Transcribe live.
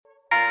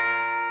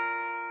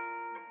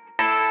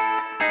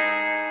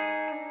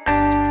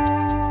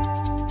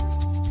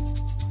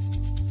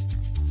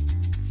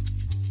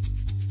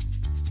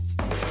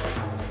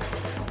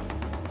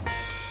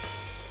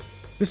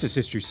This is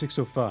History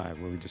 605,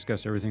 where we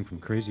discuss everything from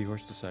Crazy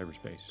Horse to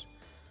cyberspace.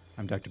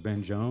 I'm Dr.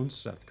 Ben Jones,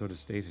 South Dakota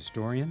State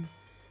historian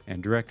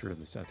and director of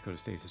the South Dakota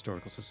State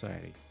Historical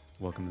Society.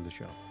 Welcome to the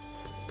show.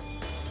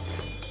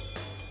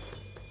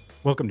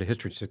 Welcome to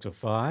History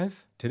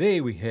 605. Today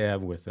we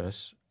have with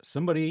us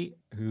somebody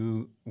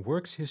who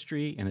works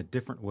history in a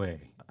different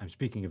way. I'm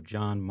speaking of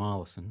John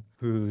Mollison,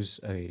 who's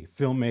a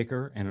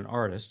filmmaker and an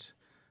artist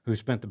who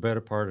spent the better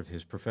part of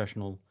his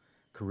professional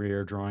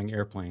career drawing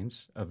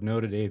airplanes of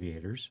noted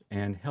aviators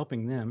and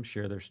helping them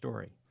share their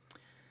story.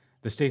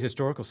 The State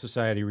Historical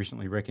Society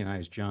recently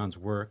recognized John's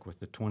work with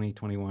the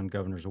 2021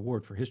 Governor's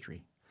Award for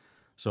History.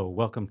 So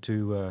welcome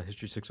to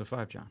History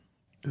 605, John.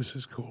 This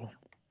is cool.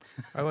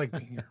 I like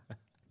being here.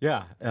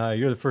 Yeah,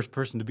 you're the first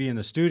person to be in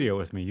the studio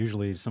with me.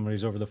 Usually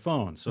somebody's over the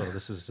phone, so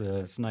this is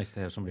it's nice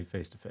to have somebody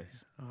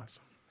face-to-face.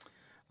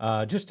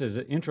 Awesome. Just as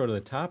an intro to the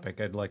topic,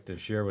 I'd like to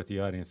share with the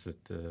audience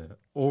that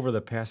over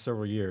the past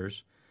several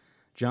years,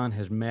 John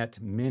has met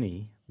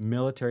many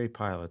military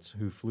pilots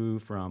who flew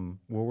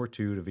from World War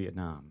II to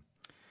Vietnam.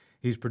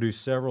 He's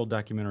produced several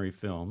documentary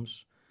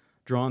films,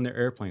 drawn their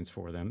airplanes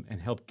for them,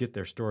 and helped get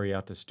their story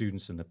out to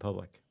students and the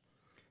public.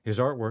 His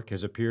artwork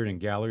has appeared in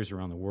galleries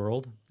around the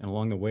world, and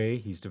along the way,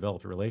 he's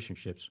developed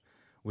relationships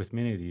with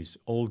many of these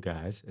old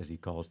guys, as he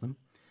calls them.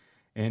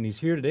 And he's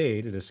here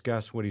today to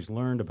discuss what he's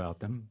learned about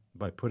them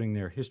by putting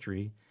their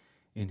history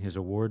in his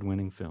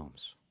award-winning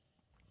films.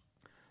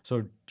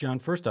 So, John,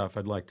 first off,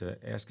 I'd like to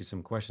ask you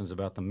some questions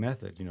about the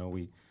method. You know,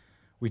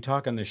 we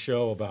talk on this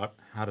show about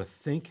how to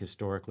think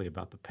historically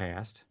about the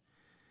past.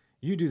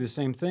 You do the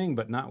same thing,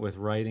 but not with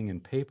writing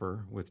and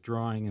paper, with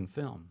drawing and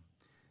film.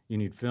 You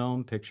need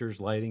film, pictures,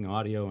 lighting,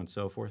 audio, and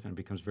so forth, and it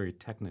becomes very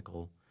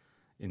technical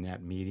in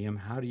that medium.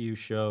 How do you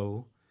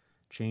show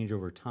change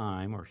over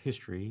time or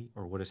history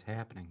or what is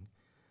happening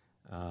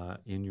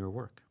in your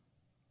work?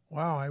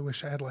 Wow, I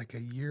wish I had like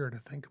a year to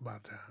think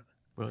about that.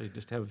 Well, you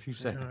just have a few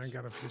seconds. Yeah, I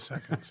got a few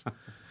seconds.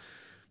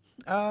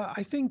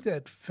 I think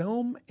that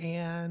film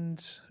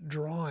and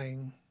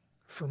drawing,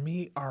 for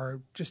me,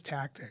 are just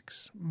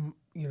tactics.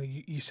 You know,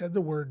 you said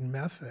the word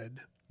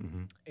method,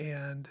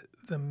 and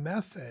the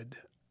method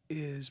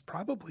is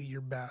probably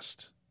your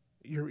best.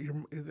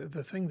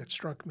 The thing that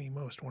struck me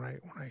most when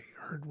I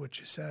heard what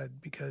you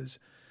said, because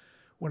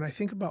when I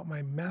think about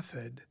my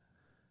method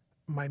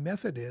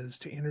is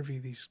to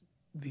interview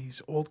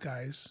these old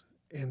guys.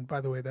 And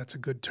by the way, that's a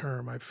good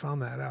term. I've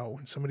found that out.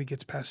 When somebody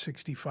gets past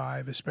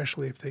 65,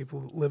 especially if they've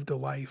lived a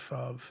life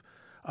of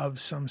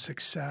some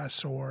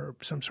success or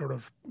some sort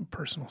of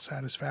personal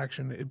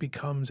satisfaction, it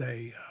becomes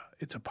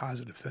it's a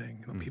positive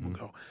thing. You know, people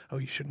go, "Oh,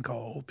 you shouldn't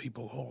call old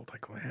people old."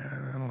 Like, well,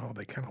 I don't know.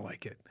 They kind of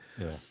like it.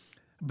 Yeah.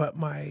 But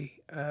my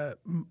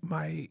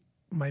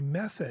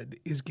method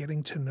is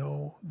getting to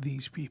know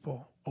these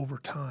people over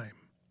time,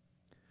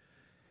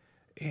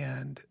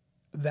 and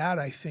that,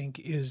 I think,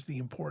 is the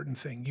important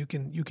thing. You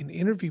can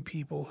interview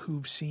people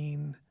who've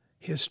seen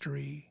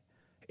history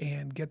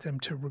and get them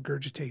to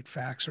regurgitate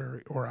facts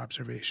or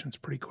observations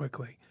pretty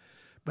quickly.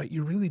 But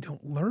you really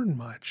don't learn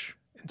much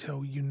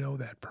until you know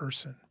that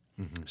person.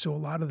 So a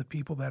lot of the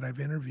people that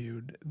I've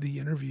interviewed, the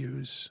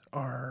interviews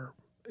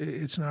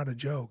it's not a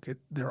joke.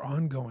 They're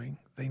ongoing.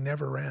 They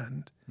never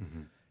end.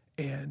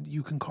 And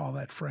you can call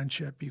that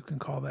friendship. You can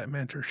call that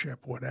mentorship,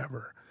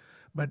 whatever.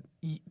 But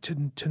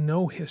to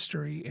know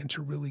history and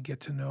to really get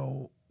to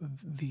know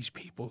these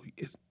people,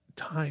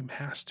 time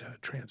has to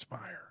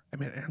transpire. I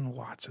mean, and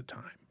lots of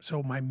time.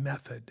 So my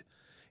method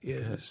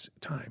is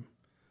time.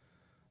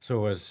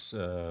 So as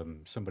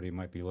somebody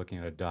might be looking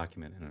at a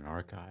document in an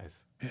archive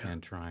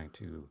and trying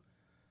to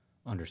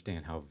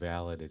understand how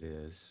valid it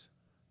is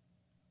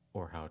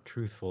or how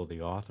truthful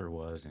the author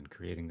was in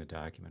creating the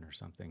document or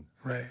something,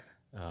 right?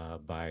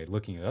 By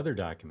looking at other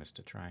documents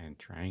to try and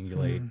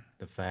triangulate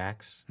the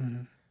facts,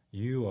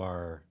 you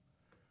are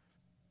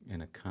in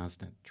a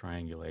constant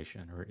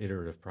triangulation or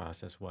iterative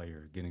process while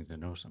you're getting to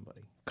know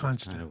somebody.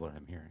 Constant. That's kind of what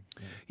I'm hearing.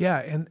 Yeah,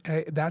 and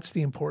that's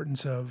the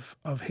importance of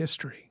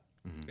history,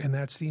 and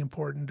that's the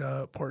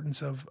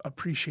importance of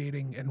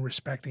appreciating and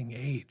respecting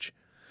age.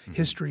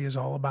 History is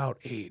all about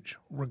age,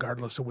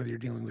 regardless of whether you're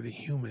dealing with a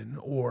human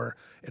or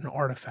an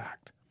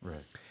artifact.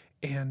 Right.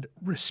 And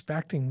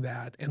respecting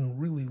that and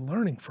really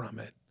learning from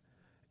it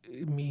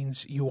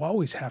means you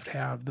always have to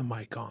have the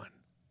mic on.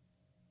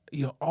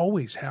 You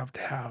always have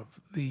to have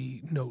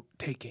the note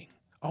taking.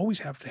 Always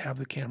have to have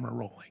the camera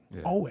rolling.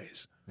 Yeah.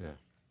 Always. Yeah.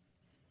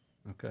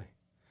 Okay.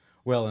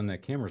 Well, and the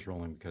camera's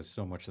rolling because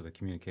so much of the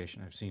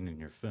communication I've seen in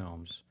your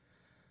films,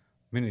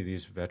 many of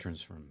these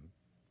veterans from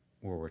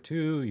World War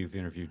II, you've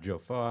interviewed Joe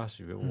Foss,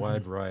 you've got a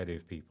wide variety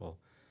of people.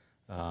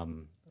 A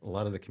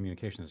lot of the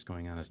communication that's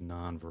going on is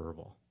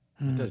nonverbal.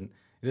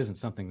 it isn't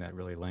something that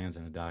really lands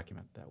in a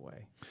document that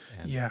way.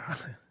 And Yeah.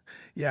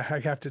 Yeah, I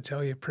have to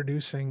tell you,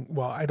 producing,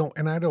 well, I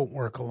don't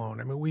work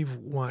alone. I mean, we've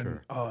won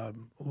Sure. a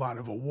lot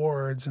of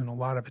awards and a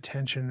lot of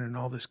attention and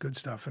all this good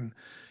stuff. And,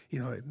 you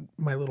know,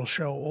 my little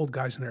show, Old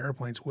Guys in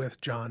Airplanes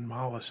with John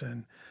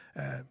Mollison,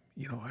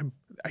 you know,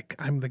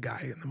 I'm the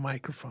guy in the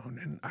microphone,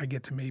 and I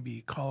get to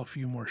maybe call a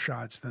few more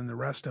shots than the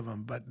rest of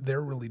them, but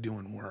they're really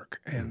doing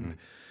work. And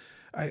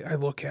I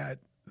look at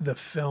the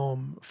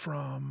film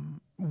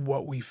from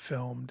what we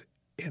filmed,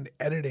 and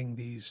editing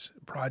these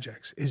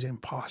projects is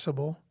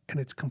impossible, and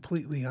it's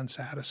completely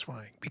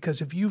unsatisfying. Because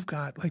if you've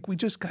got, like, we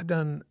just got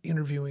done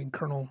interviewing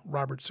Colonel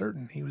Robert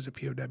Surton. He was a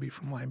POW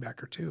from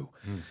Linebacker 2.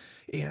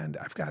 And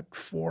I've got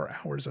 4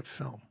 hours of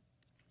film.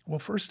 Well,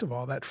 first of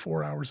all, that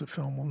 4 hours of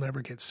film will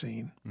never get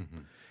seen.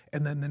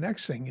 And then the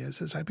next thing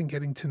is I've been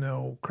getting to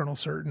know Colonel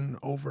Surton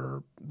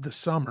over the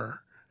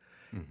summer,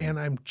 and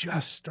I'm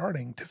just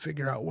starting to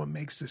figure out what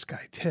makes this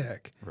guy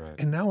tick. Right.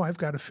 And now I've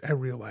got to, I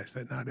realize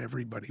that not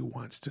everybody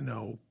wants to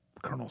know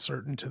Colonel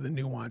Surton to the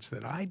nuance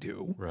that I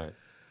do. Right.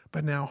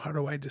 But now how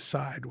do I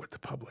decide what the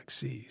public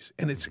sees?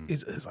 And it's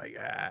like,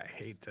 I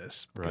hate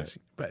this. Right.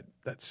 But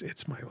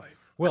it's my life.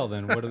 Well,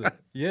 then what are the,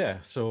 yeah,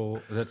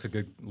 so that's a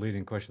good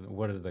leading question.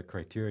 What are the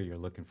criteria you're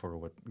looking for?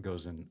 What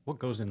goes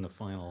in the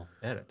final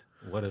edit?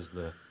 What is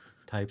the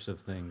types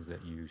of things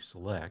that you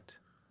select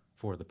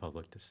for the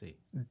public to see?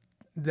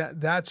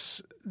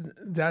 That's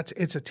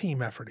it's a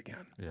team effort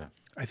again. Yeah.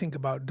 I think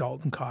about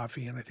Dalton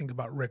Coffey, and I think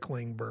about Rick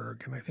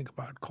Lingberg, and I think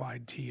about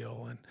Clyde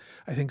Teal, and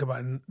I think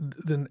about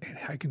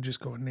I can just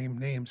go and name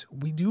names.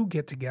 We do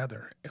get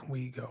together and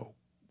we go,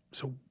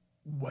 so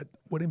what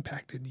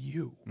impacted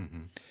you?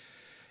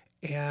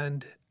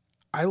 And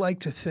I like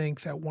to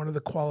think that one of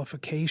the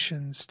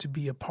qualifications to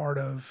be a part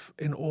of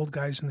an Old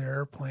Guys in Their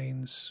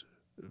Airplanes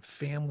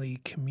family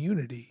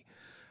community,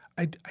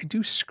 I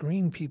do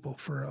screen people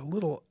for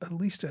at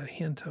least a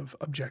hint of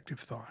objective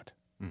thought.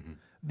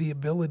 The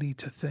ability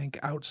to think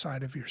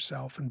outside of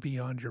yourself and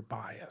beyond your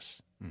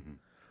bias.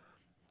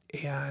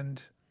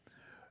 And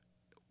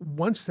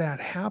once that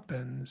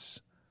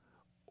happens,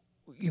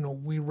 you know,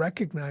 we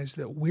recognize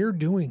that we're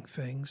doing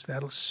things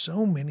that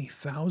so many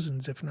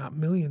thousands, if not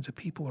millions of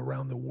people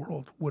around the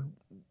world would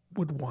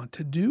want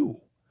to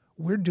do.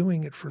 We're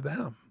doing it for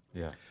them.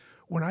 Yeah.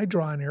 When I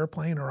draw an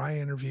airplane or I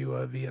interview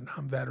a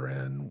Vietnam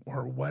veteran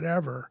or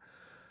whatever,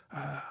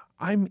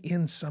 I'm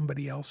in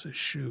somebody else's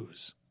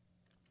shoes.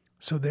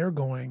 So they're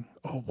going,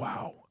 oh,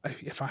 wow,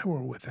 if I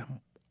were with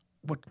them,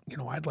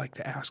 I'd like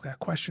to ask that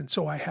question.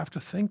 So I have to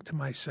think to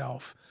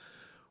myself,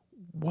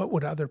 what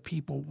would other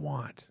people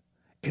want?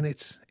 And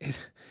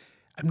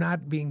I'm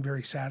not being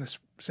very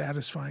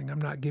satisfying.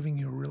 I'm not giving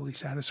you a really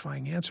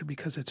satisfying answer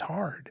because it's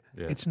hard.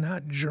 Yeah. It's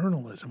not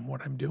journalism,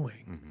 what I'm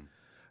doing.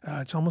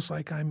 It's almost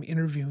like I'm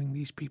interviewing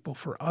these people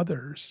for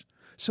others.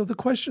 So the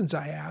questions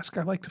I ask,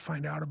 I like to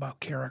find out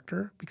about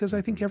character because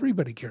I think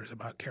everybody cares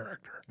about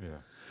character. Yeah.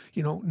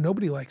 You know,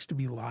 nobody likes to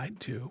be lied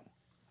to.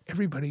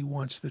 Everybody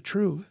wants the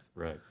truth.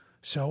 Right.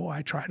 So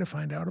I try to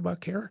find out about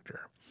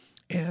character.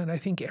 And I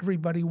think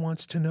everybody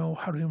wants to know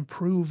how to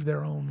improve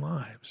their own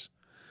lives.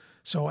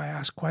 So I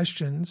ask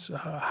questions,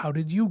 how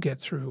did you get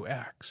through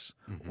X?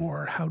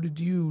 Or how did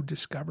you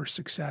discover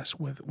success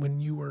when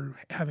you were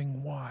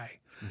having Y?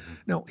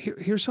 Now,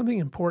 here's something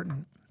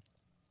important.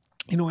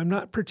 You know, I'm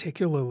not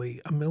particularly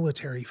a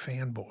military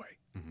fanboy.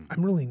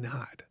 I'm really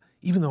not,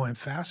 even though I'm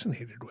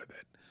fascinated with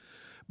it.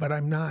 But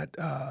I'm not,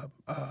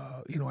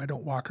 I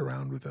don't walk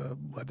around with a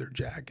leather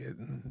jacket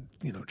and,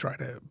 try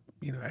to,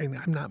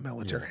 I'm not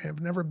military. Yeah.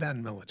 I've never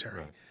been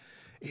military.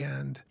 Right.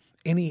 And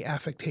any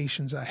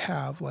affectations I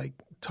have, like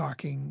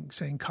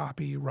saying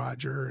copy,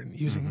 Roger, and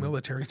using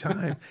military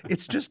time,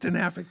 it's just an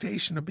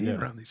affectation of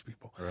being around these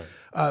people.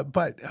 Right.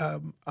 But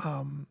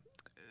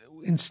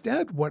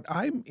instead, what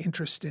I'm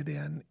interested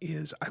in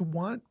is I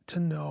want to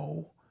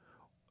know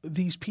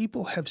these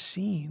people have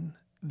seen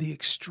the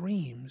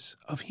extremes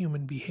of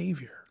human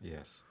behavior.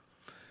 Yes.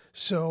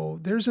 So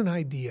there's an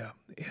idea,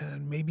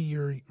 and maybe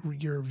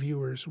your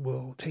viewers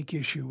will take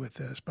issue with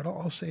this, but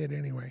I'll say it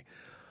anyway,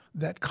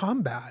 that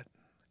combat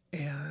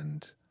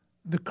and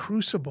the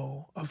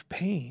crucible of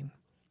pain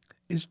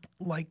is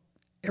like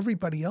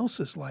everybody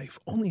else's life,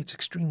 only it's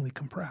extremely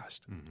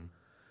compressed.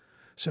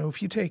 So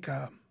if you take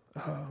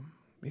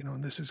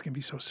and this is going to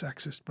be so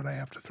sexist, but I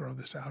have to throw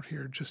this out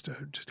here just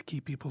to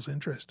keep people's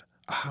interest,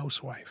 a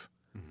housewife.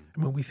 I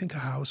mean, we think a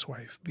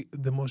housewife,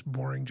 the most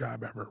boring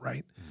job ever,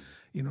 right?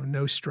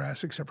 No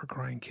stress except for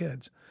crying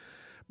kids.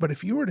 But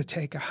if you were to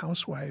take a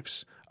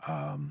housewife's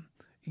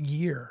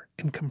year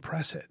and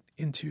compress it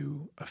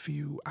into a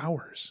few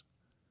hours,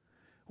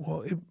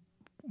 well, it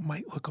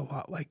might look a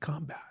lot like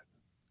combat.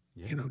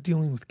 Yeah.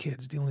 Dealing with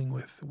kids, dealing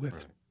with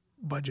Right.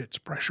 budgets,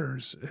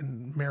 pressures,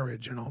 and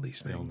marriage, and all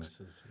these things.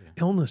 Illnesses. Yeah.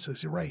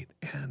 Illnesses, you're right,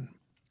 and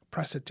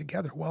press it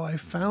together. Well, I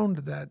found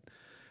that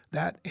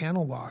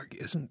analog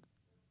isn't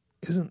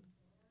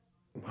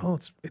well,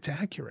 it's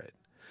accurate.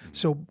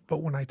 So,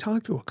 but when I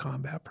talk to a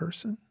combat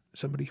person,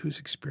 somebody who's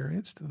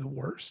experienced the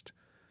worst,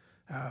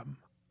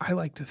 I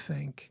like to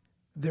think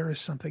there is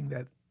something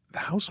that the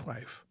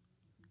housewife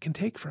can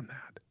take from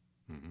that.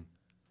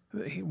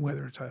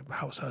 Whether it's a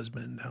house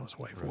husband,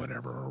 housewife,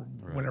 whatever, or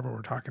whatever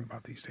we're talking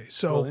about these days.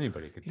 So well,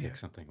 anybody could take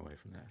something away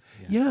from that.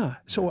 Yeah.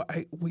 So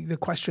the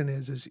question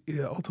is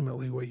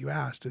ultimately what you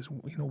asked is,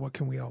 what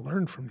can we all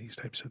learn from these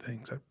types of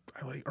things?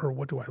 I like, or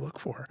what do I look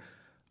for?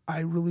 I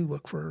really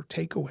look for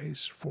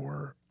takeaways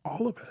for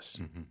all of us.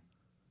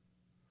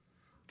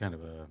 Kind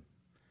of a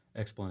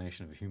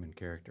explanation of human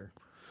character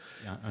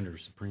under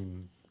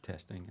supreme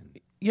testing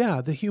and.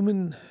 Yeah, the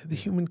human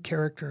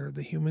character,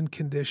 the human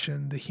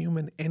condition, the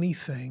human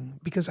anything,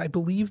 because I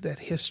believe that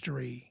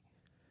history,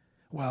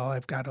 well,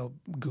 I've got a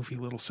goofy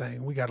little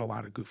saying. We got a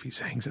lot of goofy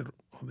sayings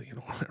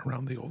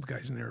around the old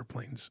guys in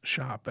airplanes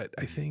shop, but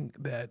I think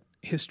that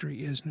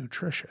history is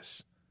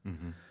nutritious.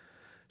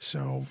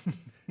 So,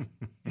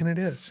 and it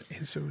is.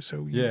 And so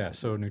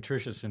so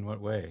nutritious in what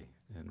way?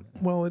 And,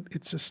 well,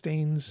 it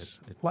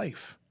sustains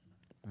life.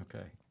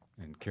 Okay.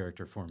 And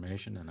character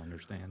formation and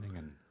understanding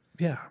and.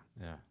 Yeah.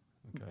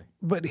 Okay.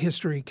 But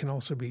history can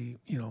also be,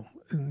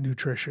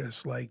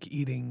 nutritious, like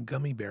eating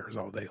gummy bears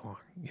all day long.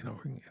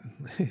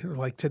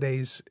 Like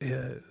today's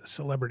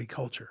celebrity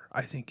culture,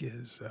 I think,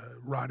 is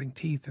rotting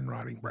teeth and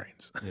rotting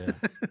brains.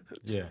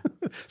 Yeah.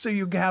 So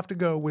you have to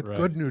go with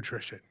good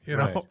nutrition,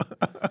 know.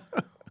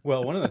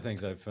 Well, one of the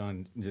things I've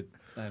found,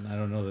 and I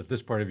don't know that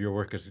this part of your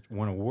work has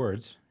won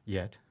awards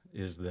yet,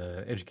 is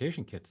the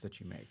education kits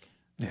that you make.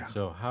 Yeah. And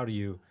so how do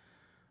you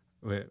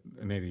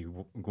maybe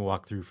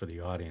walk through for the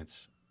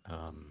audience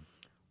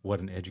what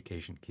an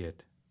education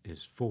kit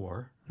is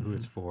for, who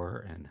it's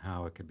for, and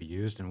how it could be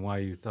used, and why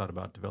you thought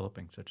about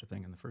developing such a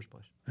thing in the first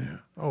place? Yeah.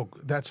 Oh,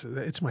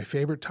 it's my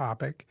favorite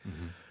topic,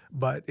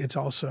 but it's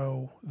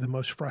also the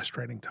most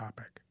frustrating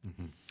topic.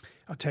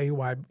 I'll tell you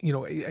why.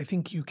 I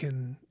think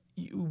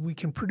we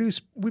produce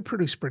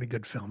pretty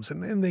good films,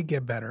 and they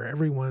get better.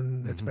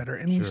 Everyone that's better.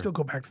 And we still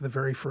go back to the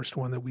very first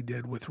one that we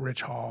did with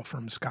Rich Hall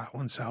from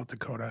Scotland, South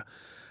Dakota,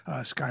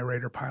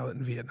 Skyraider pilot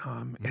in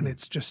Vietnam, and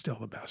it's just still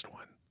the best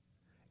one.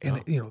 And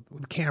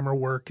the camera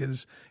work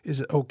is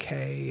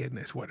okay, and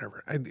it's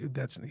whatever. You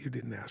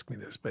didn't ask me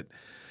this, but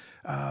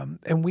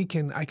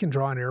and I can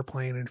draw an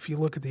airplane, and if you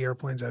look at the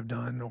airplanes I've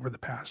done over the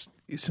past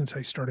since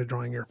I started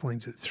drawing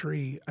airplanes at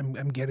 3,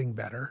 I'm getting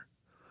better.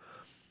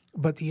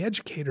 But the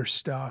educator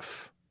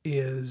stuff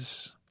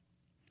is,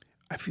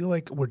 I feel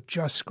like we're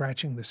just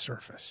scratching the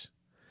surface.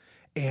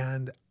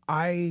 And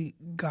I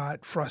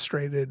got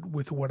frustrated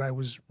with what I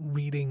was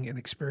reading and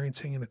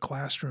experiencing in a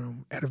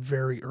classroom at a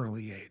very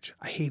early age.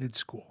 I hated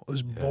school. It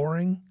was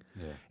boring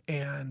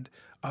and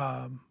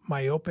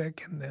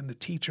myopic. And then the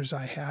teachers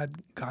I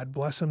had, God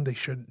bless them, they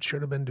should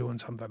have been doing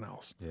something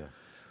else. Yeah.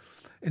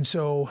 And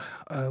so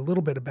a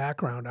little bit of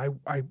background,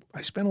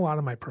 I spent a lot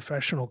of my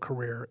professional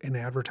career in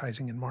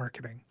advertising and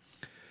marketing.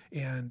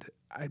 And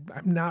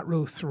I'm not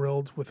really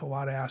thrilled with a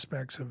lot of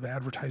aspects of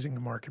advertising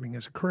and marketing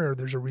as a career.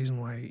 There's a reason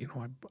why,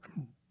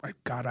 I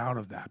got out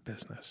of that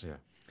business. Yeah.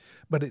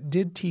 But it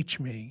did teach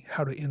me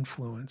how to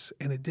influence,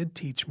 and it did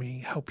teach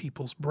me how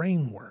people's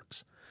brain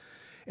works.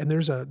 And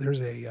there's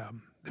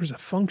a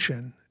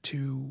function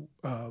to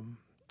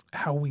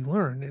how we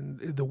learn, and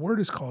the word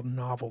is called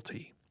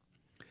novelty.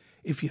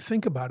 If you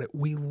think about it,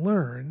 we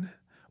learn,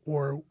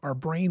 or our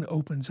brain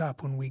opens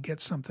up when we get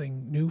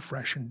something new,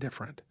 fresh, and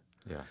different.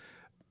 Yeah.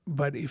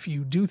 But if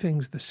you do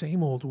things the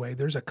same old way,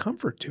 there's a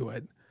comfort to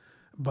it,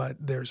 but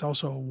there's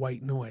also a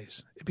white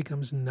noise. It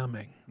becomes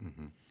numbing.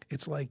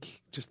 It's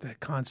like just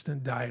that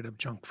constant diet of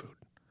junk food.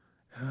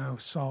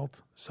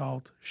 Salt,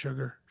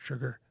 sugar.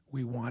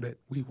 We want it.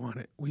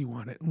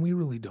 And we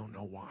really don't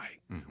know why.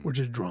 We're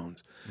just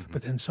drones.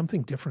 But then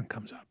something different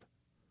comes up,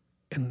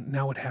 and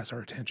now it has our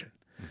attention.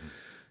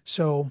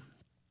 So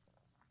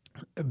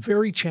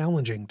very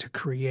challenging to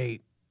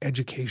create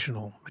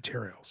educational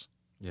materials.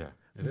 Yeah.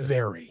 It is.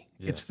 Very.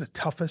 Yes. It's the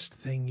toughest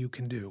thing you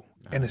can do.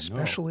 And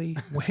especially,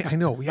 I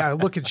know, yeah,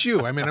 look at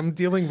you. I mean, I'm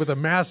dealing with a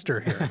master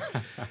here.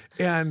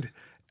 And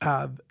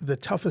the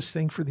toughest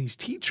thing for these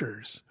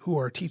teachers who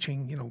are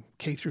teaching,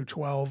 K through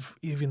 12,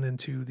 even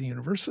into the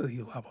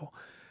university level,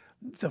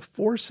 the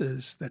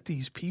forces that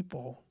these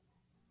people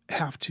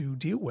have to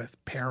deal with,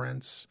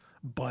 parents,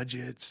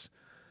 budgets,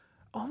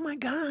 oh my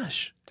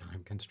gosh.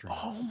 Time constraints.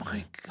 Oh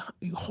my God.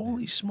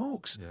 Holy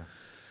smokes. Yeah.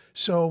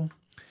 So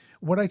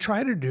what I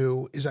try to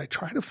do is I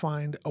try to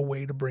find a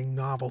way to bring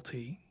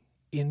novelty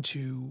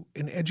into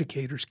an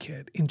educator's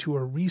kit, into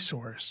a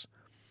resource.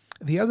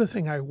 The other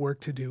thing I work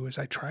to do is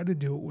I try to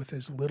do it with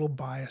as little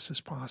bias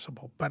as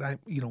possible. But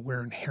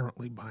we're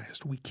inherently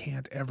biased. We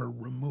can't ever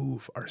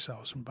remove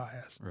ourselves from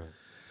bias. Right.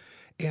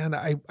 And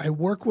I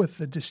work with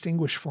the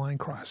Distinguished Flying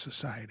Cross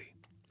Society.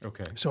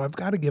 Okay. So I've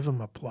got to give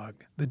them a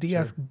plug. The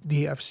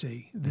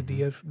DFC,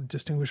 the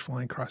Distinguished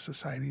Flying Cross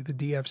Society, the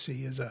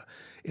DFC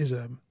is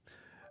a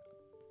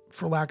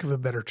for lack of a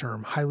better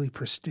term, highly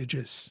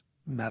prestigious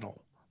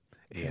medal.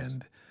 Yes.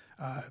 And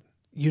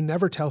you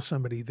never tell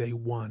somebody they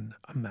won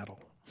a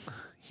medal.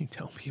 You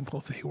tell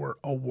people they were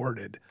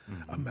awarded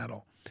a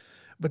medal.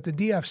 But the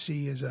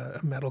DFC is a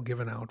medal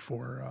given out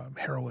for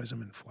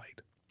heroism in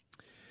flight.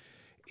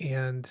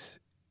 And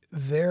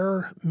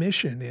their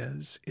mission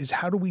is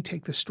how do we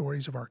take the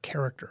stories of our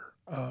character,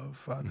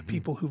 of the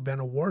people who've been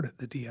awarded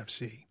the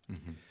DFC,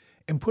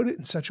 and put it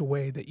in such a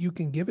way that you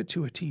can give it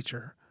to a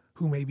teacher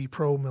who may be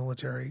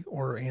pro-military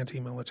or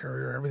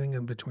anti-military or everything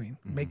in between,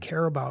 may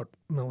care about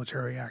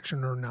military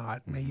action or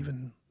not, may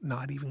even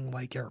not even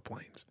like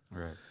airplanes,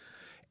 Right.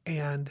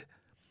 and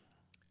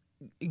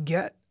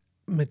get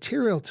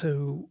material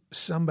to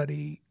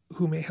somebody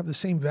who may have the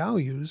same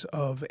values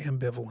of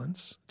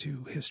ambivalence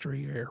to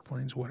history,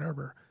 airplanes,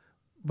 whatever,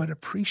 but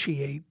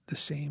appreciate the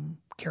same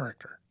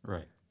character.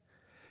 Right.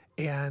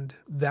 And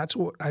that's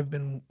what I've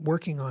been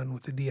working on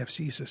with the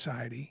DFC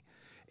Society.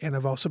 And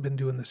I've also been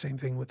doing the same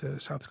thing with the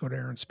South Dakota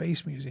Air and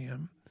Space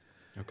Museum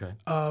Okay.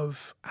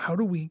 of how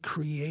do we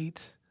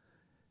create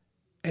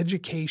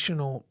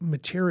educational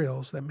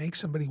materials that make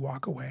somebody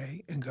walk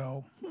away and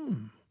go,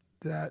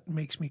 that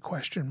makes me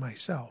question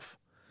myself.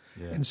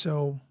 Yeah. And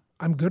so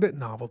I'm good at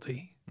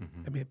novelty.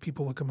 I mean,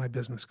 people look at my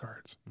business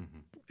cards,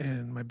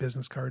 and my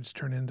business cards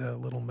turn into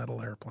little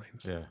metal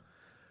airplanes. Yeah.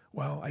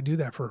 Well, I do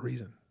that for a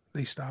reason.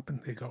 They stop and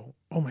they go,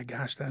 oh my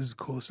gosh, that is the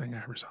coolest thing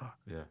I ever saw.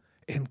 Yeah.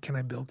 And can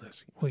I build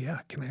this? Well, yeah.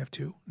 Can I have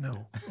two?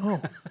 No. Oh,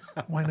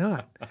 why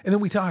not? And then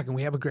we talk and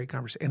we have a great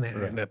conversation. And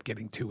then I end up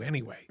getting two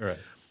anyway. Right.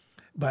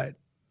 But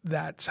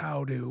that's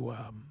how to,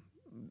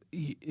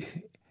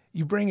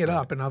 you bring it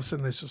up and all of a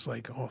sudden it's just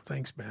like, oh,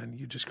 thanks, man.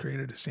 You just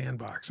created a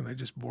sandbox and I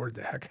just bored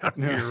the heck out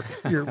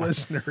of your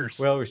listeners.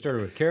 Well, we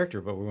started with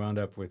character, but we wound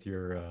up with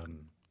your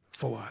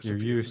philosophy.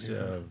 your use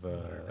of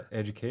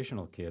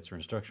educational kits or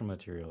instructional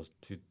materials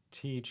to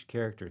teach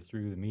character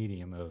through the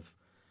medium of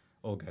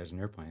Old Guys in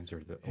Airplanes, or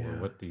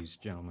what these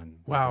gentlemen.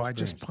 Wow, I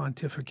just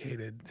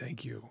pontificated.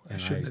 Thank you. And I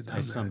shouldn't have done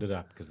I that. summed it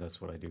up because that's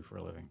what I do for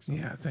a living. So.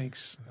 Yeah,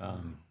 thanks.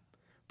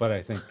 But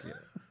I think,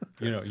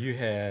 you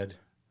had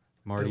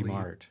Marty Delete.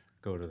 Mart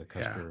go to the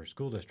Custer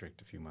School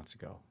District a few months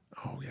ago.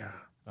 Oh, yeah.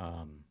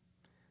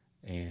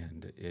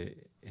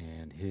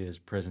 And his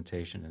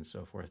presentation and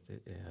so forth.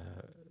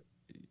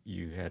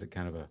 You had a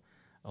kind of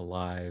a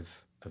live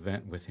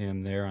event with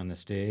him there on the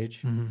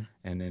stage,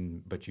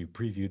 but you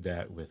previewed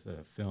that with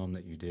a film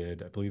that you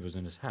did. I believe it was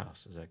in his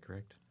house. Is that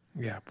correct?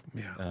 Yeah.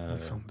 We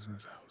filmed in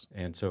his house.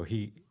 And so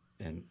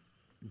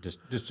just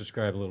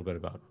describe a little bit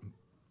about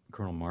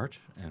Colonel Mart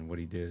and what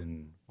he did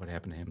and what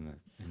happened to him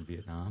in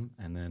Vietnam,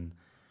 and then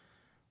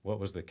what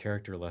was the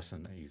character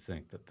lesson that you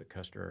think that the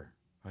Custer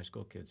high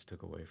school kids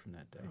took away from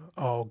that day?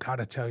 Oh,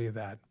 gotta tell you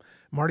that.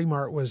 Marty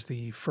Mart was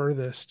the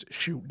furthest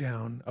shoot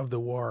down of the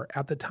war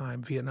at the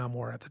time, Vietnam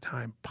War at the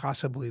time,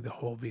 possibly the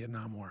whole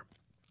Vietnam War.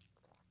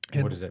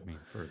 And what does that mean,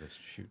 furthest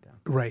shoot down?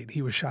 Right.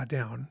 He was shot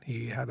down.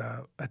 He had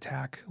a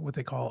attack, what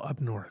they call up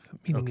north,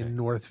 meaning in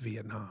North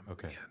Vietnam.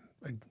 Okay.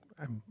 And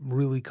I'm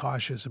really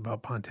cautious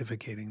about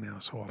pontificating now,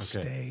 so I'll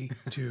stay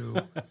to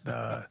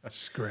the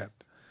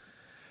script.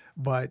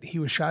 But he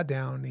was shot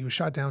down. He was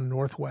shot down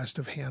northwest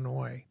of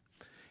Hanoi.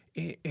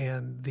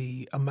 And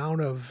the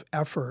amount of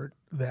effort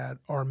that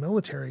our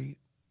military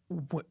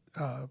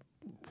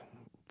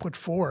put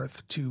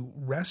forth to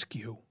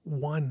rescue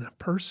one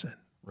person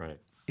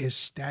is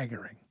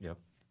staggering. Yep.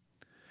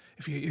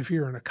 If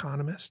you're an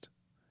economist,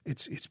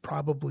 it's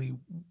probably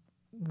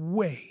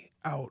way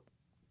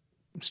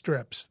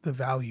outstrips the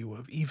value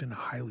of even a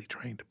highly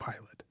trained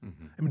pilot.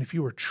 I mean, if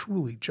you were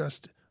truly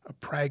just a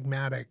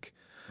pragmatic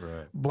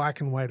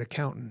black and white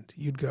accountant,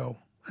 you'd go,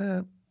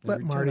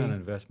 let Marty. On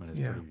investment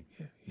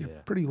is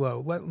pretty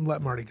low.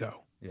 Let Marty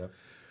go. Yep.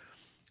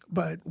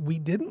 But we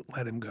didn't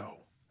let him go.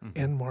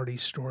 And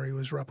Marty's story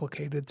was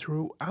replicated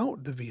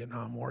throughout the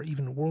Vietnam War.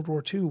 Even World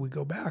War II, we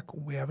go back.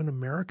 We have an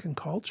American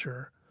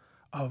culture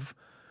of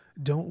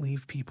don't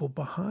leave people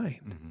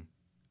behind.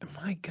 And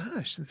my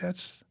gosh,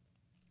 that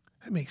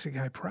makes a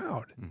guy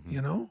proud,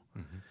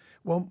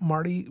 Well,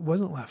 Marty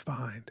wasn't left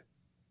behind.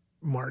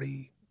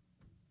 Marty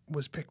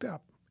was picked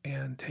up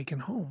and taken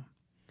home.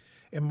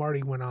 And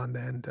Marty went on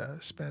then to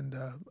spend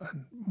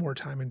more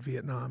time in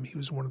Vietnam. He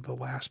was one of the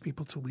last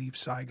people to leave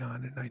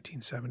Saigon in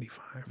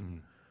 1975.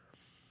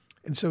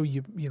 And so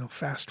you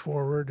fast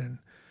forward, and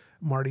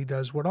Marty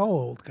does what all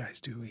old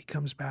guys do. He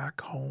comes back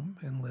home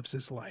and lives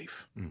his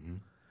life.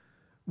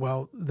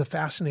 Well, the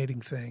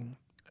fascinating thing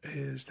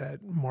is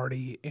that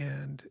Marty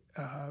and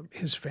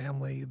his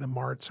family, the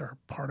Marts, are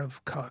part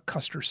of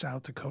Custer,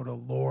 South Dakota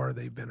lore.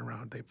 They've been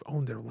around. They've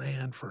owned their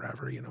land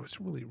forever. It's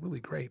really,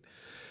 really great.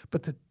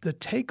 But the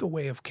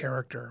takeaway of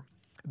character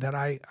that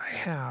I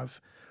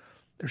have,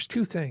 there's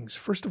two things.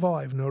 First of all,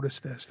 I've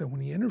noticed this, that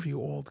when you interview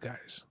old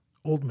guys,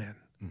 old men,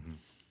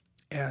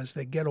 as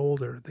they get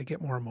older, they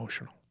get more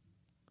emotional.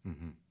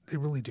 They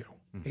really do.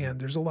 And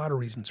there's a lot of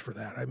reasons for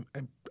that.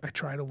 I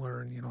try to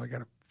learn, I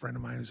got a friend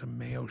of mine who's a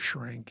Mayo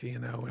shrink,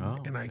 and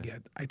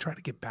I try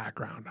to get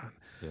background on.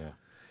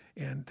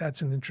 And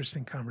that's an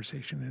interesting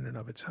conversation in and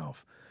of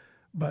itself.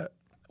 But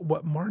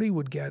what Marty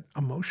would get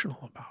emotional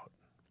about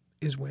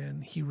is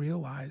when he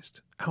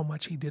realized how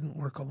much he didn't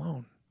work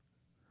alone.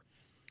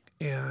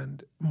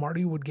 And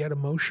Marty would get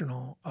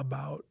emotional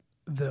about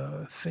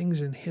the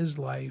things in his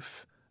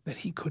life that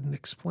he couldn't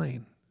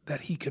explain,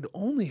 that he could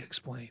only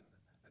explain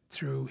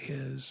through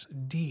his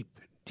deep,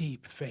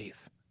 deep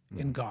faith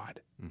in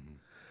God.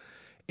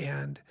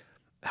 And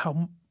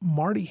how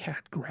Marty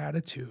had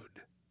gratitude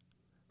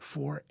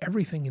for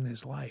everything in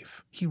his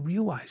life. He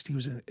realized he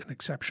was an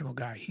exceptional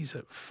guy. He's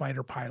a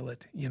fighter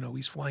pilot.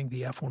 He's flying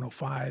the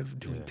F-105,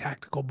 doing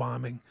tactical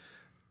bombing.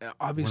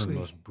 Obviously,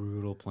 one of the most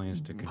brutal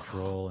planes to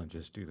control and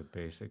just do the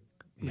basic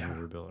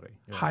maneuverability.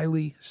 Yeah.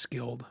 Highly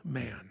skilled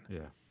man.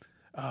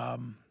 Yeah.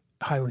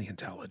 Highly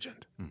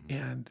intelligent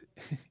and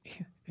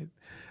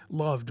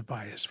loved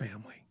by his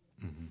family.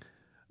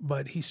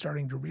 But he's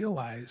starting to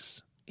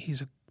realize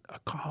he's a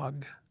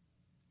cog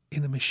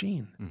in a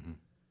machine.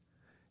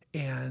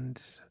 And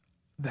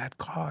that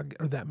cog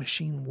or that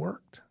machine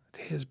worked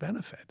to his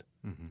benefit.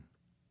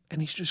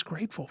 And he's just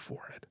grateful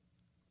for it.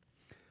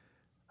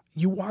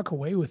 You walk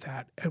away with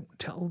that.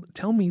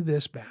 Tell me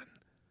this, Ben.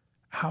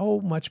 How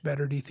much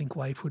better do you think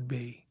life would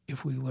be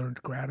if we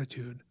learned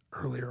gratitude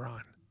earlier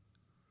on?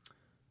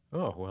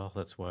 Oh, well,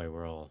 that's why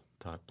we're all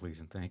taught please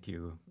and thank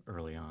you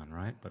early on,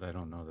 right? But I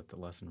don't know that the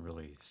lesson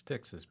really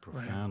sticks as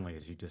profoundly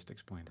as you just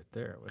explained it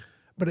there.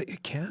 But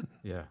it can.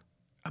 Yeah.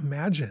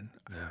 Imagine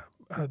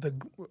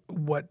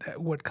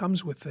what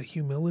comes with the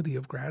humility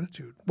of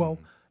gratitude. Well,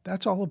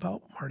 that's all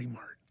about Marty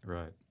Mart.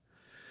 Right.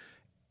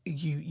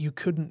 You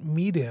couldn't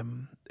meet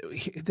him.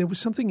 There was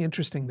something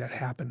interesting that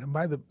happened. And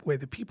by the way,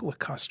 the people of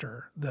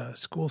Custer, the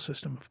school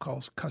system of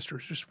Custer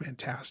is just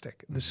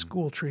fantastic. The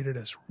school treated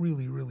us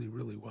really, really,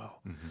 really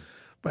well.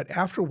 But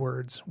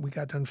afterwards, we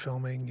got done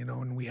filming,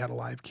 and we had a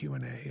live Q&A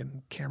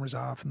and cameras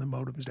off and the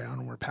modem's down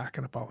and we're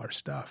packing up all our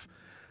stuff.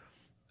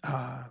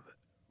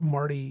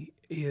 Marty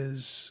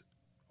is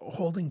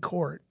holding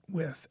court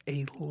with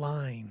a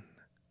line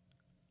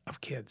of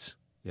kids.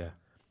 Yeah.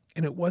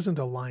 And it wasn't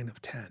a line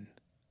of 10.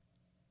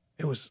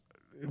 It was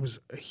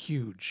a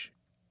huge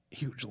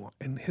line.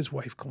 And his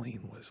wife,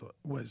 Colleen,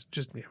 was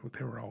just,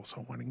 they were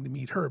also wanting to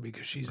meet her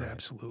because she's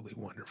absolutely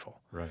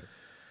wonderful. Right.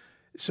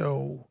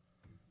 So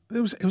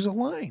it was a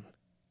line.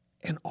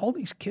 And all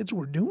these kids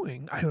were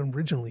doing, I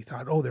originally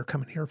thought, they're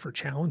coming here for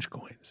challenge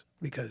coins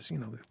because,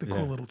 the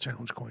cool little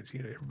challenge coins,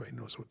 everybody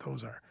knows what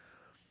those are.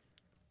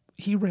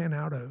 He ran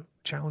out of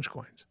challenge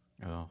coins.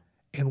 Oh.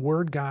 And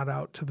word got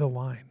out to the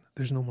line,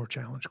 there's no more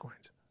challenge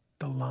coins.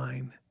 The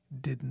line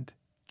didn't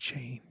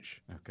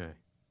change. Okay.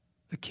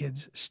 The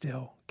kids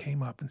still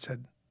came up and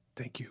said,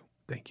 thank you,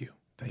 thank you,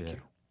 thank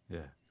you.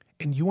 Yeah.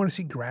 And you want to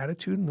see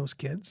gratitude in those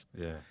kids?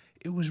 Yeah.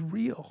 It was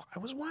real. I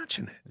was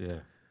watching it. Yeah.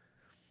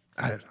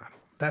 I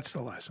that's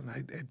the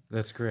lesson.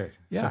 That's great.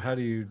 Yeah. So how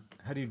do you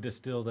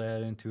distill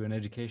that into an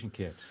education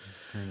kit?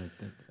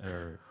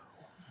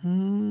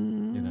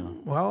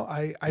 Well,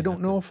 I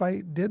don't know if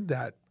I did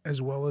that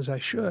as well as I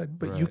should,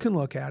 but you can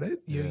look at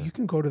it. You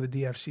can go to the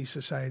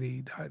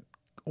dfcsociety.org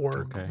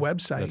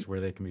website. That's where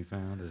they can be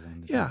found.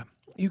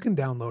 You can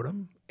download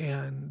them,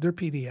 and they're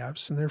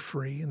PDFs, and they're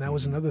free. And that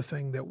was another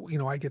thing that,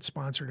 I get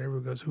sponsored.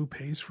 Everyone goes, who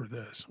pays for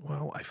this?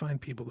 Well, I find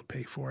people to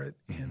pay for it,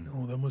 and,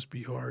 that must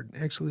be hard.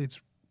 Actually,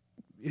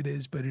 it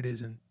is, but it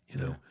isn't,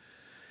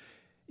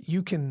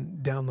 You can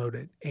download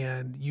it,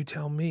 and you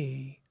tell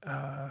me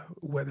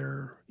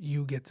whether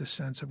you get the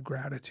sense of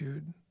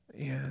gratitude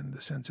and the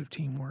sense of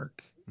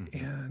teamwork.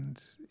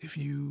 And if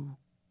you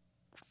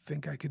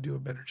think I could do a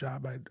better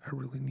job, I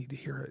really need to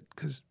hear it,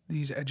 because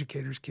these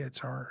educators' kits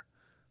are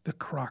the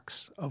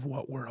crux of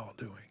what we're all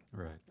doing.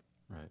 Right.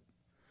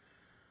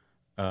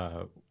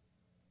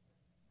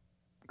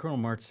 Colonel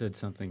Mart said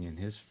something in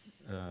his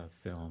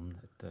film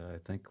that I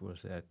think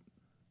was at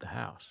the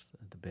house,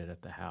 the bit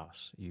at the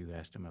house. You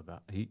asked him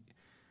about,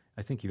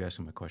 I think you asked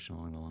him a question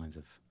along the lines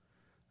of,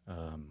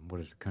 what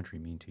does the country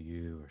mean to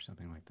you, or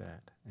something like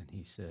that. And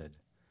he said,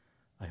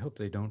 I hope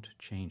they don't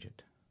change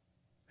it.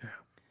 Yeah.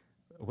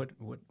 What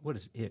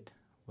is it?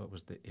 What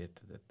was the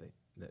it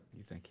that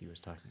you think he was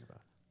talking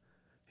about?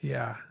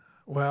 Yeah.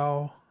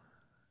 Well,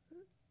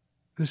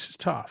 this is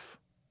tough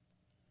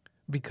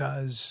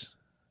because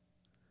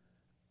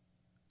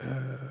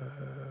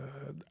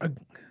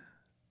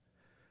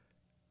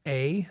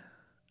I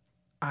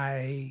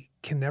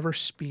can never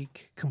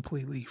speak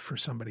completely for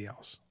somebody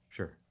else.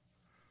 Sure.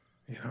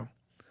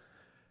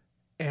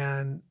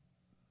 And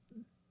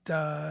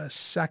the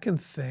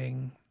second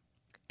thing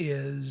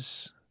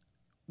is,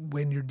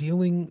 when you're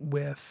dealing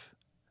with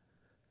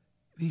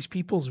these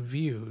people's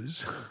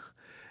views,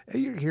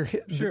 you're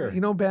hitting, sure.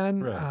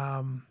 Ben.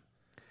 Right.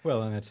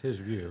 Well, and that's his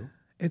view.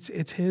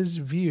 It's his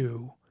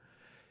view.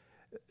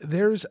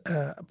 There's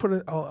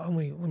let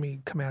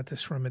me come at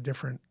this from a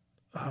different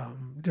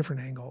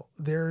angle.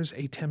 There's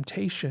a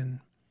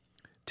temptation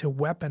to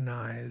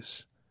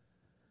weaponize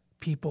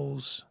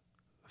people's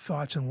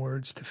thoughts and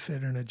words to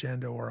fit an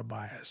agenda or a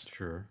bias.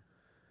 Sure.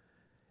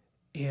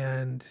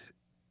 And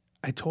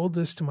I told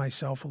this to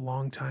myself a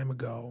long time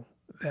ago,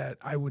 that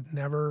I would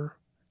never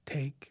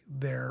take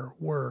their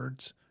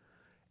words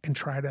and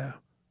try to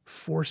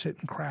force it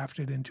and craft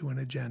it into an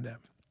agenda.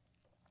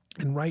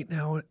 And right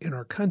now in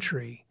our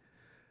country,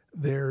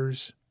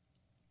 there's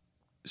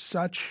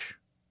our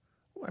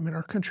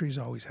country's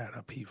always had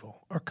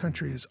upheaval. Our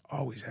country has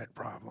always had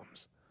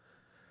problems.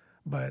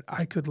 but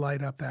I could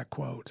light up that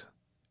quote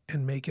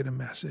and make it a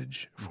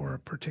message for a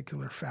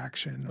particular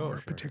faction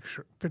or a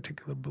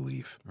particular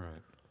belief.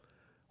 Right.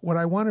 What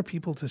I wanted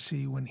people to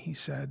see when he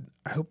said,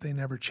 I hope they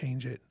never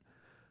change it,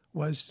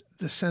 was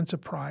the sense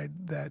of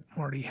pride that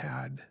Marty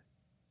had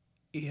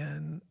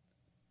in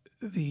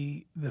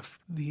the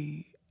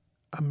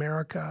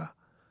America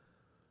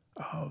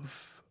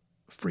of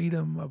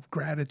freedom, of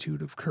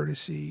gratitude, of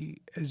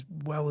courtesy, as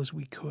well as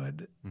we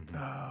could.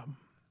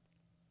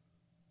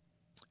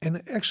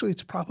 And actually,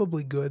 it's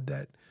probably good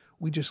that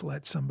we just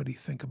let somebody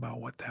think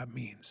about what that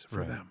means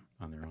for them.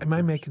 On their own Am I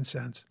terms. making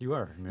sense? You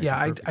are. You're Yeah,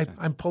 making perfect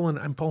sense.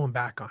 I'm pulling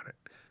back on it.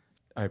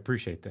 I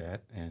appreciate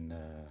that. And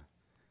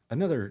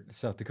another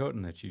South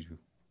Dakotan that you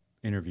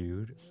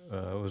interviewed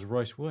was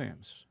Royce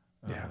Williams.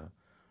 Yeah.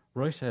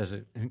 Royce has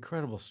an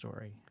incredible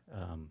story. It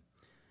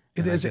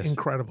and I is guess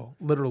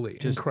literally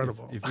just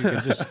incredible. If you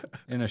could just,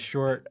 in a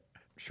short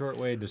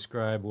way,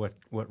 describe what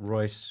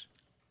Royce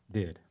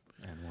did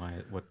and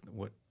why,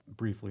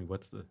 briefly,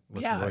 what's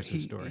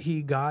Royce's story?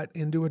 He got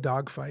into a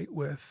dogfight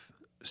with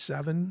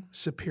 7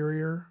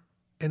 superior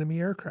enemy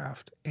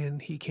aircraft,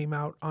 and he came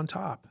out on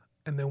top.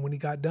 And then when he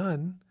got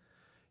done,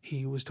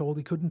 he was told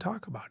he couldn't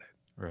talk about it.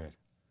 Right.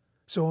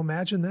 So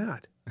imagine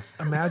that.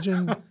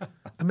 Imagine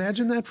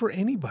that for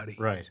anybody.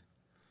 Right.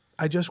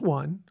 I just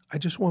won. I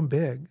just won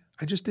big.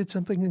 I just did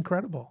something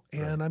incredible.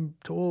 And I'm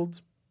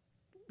told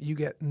you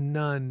get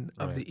none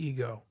of the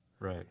ego.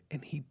 Right.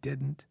 And he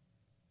didn't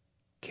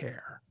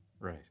care.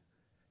 Right.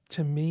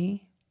 To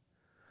me,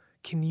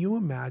 can you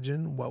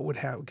imagine what would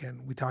happen?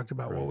 Again, we talked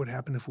about what would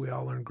happen if we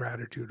all learned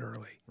gratitude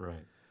early.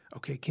 Right.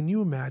 Okay, can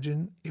you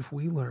imagine if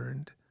we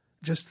learned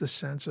just the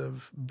sense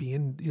of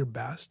being your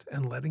best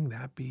and letting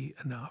that be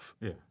enough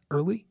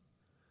early?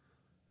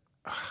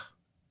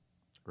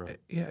 Right.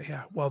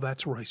 Yeah. Well,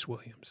 that's Royce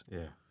Williams.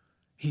 Yeah.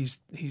 He's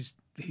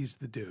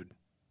the dude.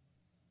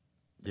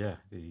 Yeah.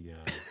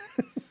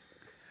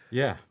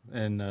 Yeah,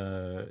 and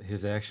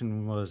his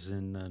action was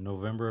in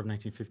November of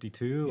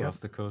 1952 off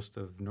the coast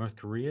of North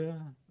Korea.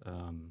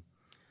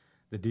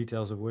 The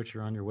details of which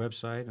are on your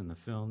website and the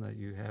film that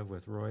you have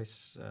with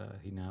Royce.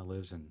 He now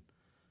lives in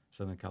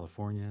Southern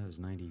California, is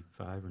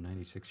 95 or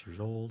 96 years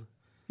old.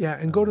 Yeah,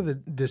 and go to the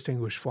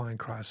Distinguished Flying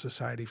Cross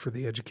Society for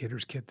the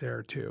Educator's Kit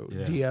there too,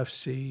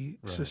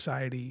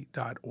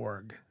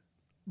 dfcsociety.org.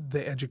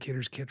 The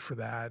Educator's Kit for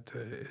that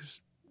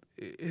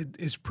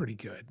is pretty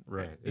good.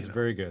 Right, it's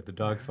very good. The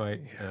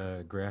dogfight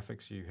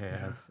graphics you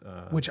have.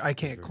 Which I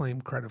can't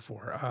claim credit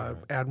for.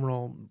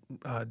 Admiral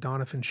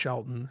Donovan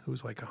Shelton,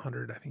 who's like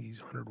 100, I think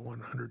he's 101,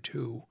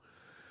 102,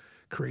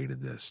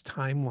 created this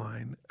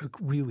timeline,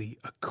 really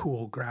a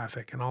cool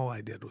graphic, and all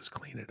I did was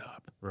clean it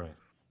up. Right.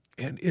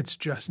 And it's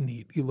just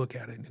neat. You look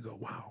at it and you go,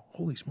 wow,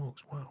 holy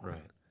smokes, wow.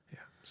 Right. Yeah.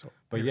 So,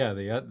 but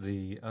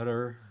the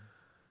utter,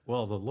 the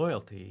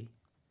loyalty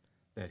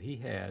that he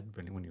had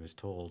when he was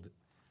told,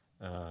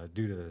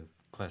 due to the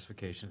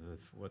classification of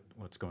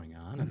what's going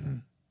on and the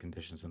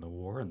conditions in the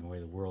war and the way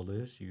the world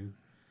is,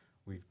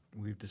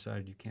 we've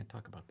decided you can't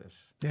talk about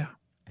this. Yeah.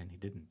 And he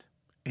didn't.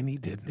 And he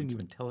didn't. He didn't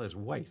even tell his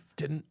wife.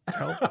 Didn't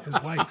tell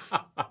his wife.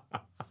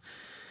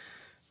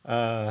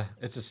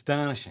 It's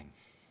astonishing.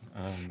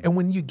 And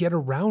when you get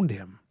around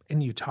him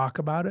and you talk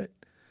about it,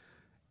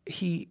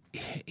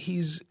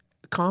 he's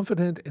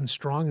confident and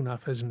strong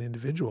enough as an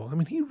individual. I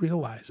mean, he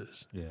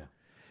realizes. Yeah.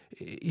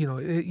 You know,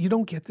 you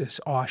don't get this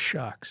aw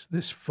shucks,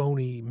 this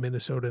phony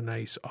Minnesota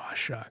nice aw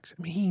shucks.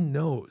 I mean, he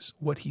knows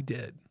what he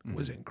did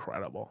was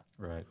incredible.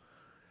 Right.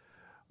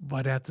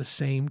 But at the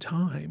same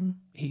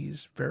time,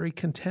 he's very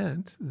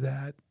content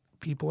that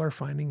people are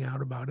finding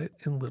out about it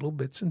in little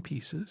bits and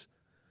pieces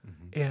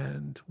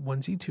and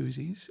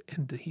onesie-twosies.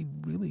 And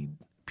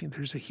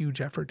there's a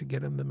huge effort to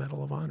get him the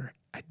Medal of Honor.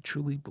 I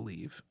truly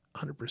believe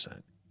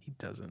 100% he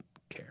doesn't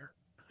care.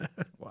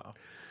 Wow.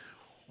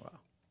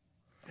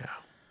 Yeah.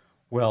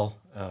 Well,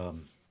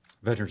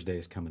 Veterans Day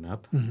is coming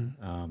up.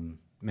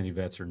 Many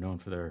vets are known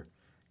for their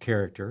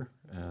character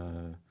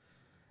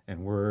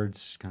and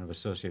words kind of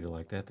associated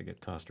like that. They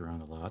get tossed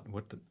around a lot.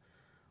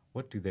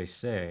 What do they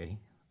say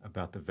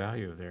about the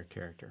value of their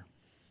character?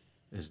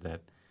 Is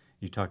that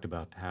you talked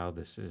about how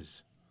this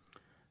is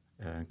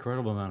an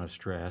incredible amount of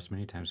stress,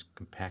 many times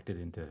compacted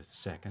into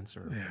seconds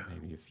or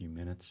maybe a few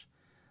minutes,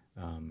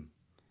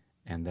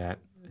 and that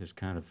is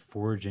kind of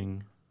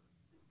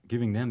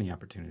giving them the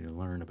opportunity to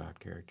learn about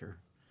character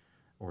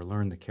or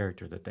learn the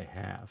character that they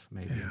have.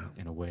 Maybe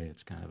in a way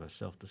it's kind of a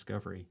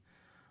self-discovery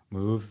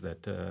move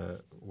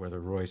that whether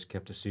Royce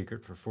kept a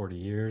secret for 40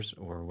 years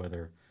or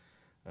whether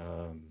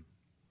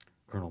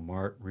Colonel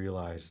Mart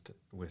realized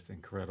with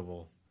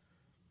incredible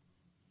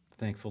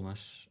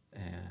thankfulness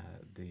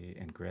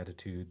and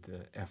gratitude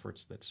the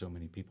efforts that so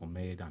many people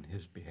made on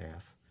his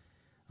behalf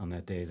on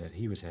that day that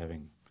he was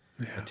having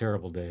a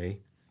terrible day.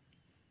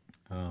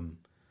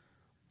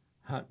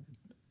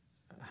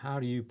 How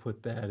do you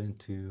put that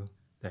into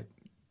that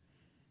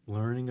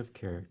learning of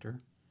character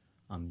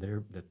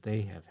that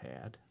they have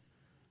had?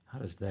 How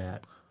does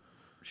that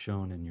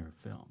shown in your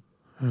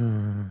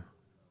film?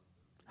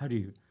 How do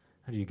you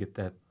get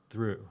that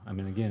through. I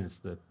mean, again, it's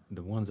the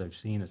ones I've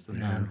seen. It's the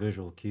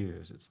non-visual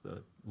cues. It's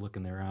the look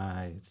in their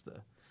eye. It's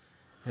the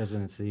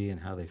hesitancy and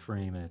how they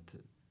frame it.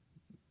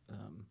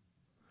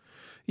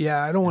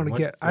 Yeah, I don't want to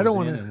get. I don't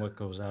want to. And what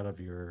goes out of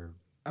your.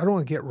 I don't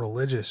want to get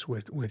religious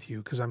with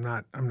you because I'm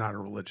not a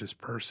religious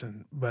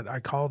person, but I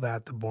call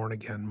that the born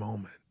again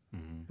moment,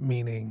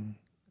 meaning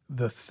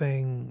the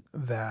thing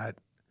that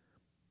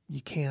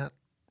you can't.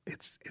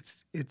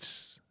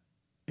 It's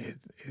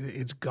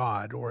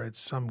God, or it's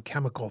some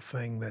chemical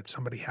thing that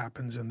somebody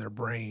happens in their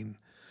brain.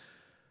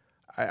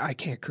 I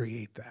can't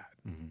create that.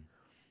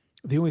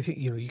 The only thing,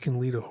 you can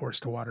lead a horse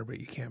to water, but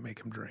you can't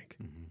make him drink.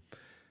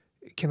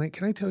 Can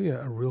I tell you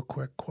a real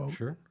quick quote?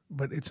 Sure.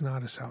 But it's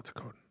not a South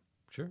Dakotan.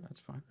 Sure, that's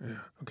fine. Yeah.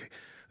 Okay.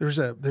 There's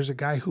a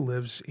guy who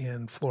lives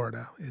in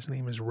Florida. His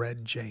name is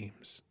Red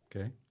James.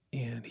 Okay.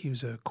 And he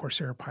was a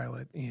Corsair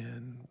pilot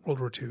in World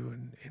War II,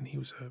 and he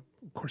was a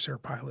Corsair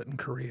pilot in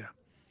Korea.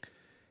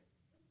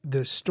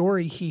 The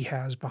story he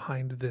has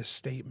behind this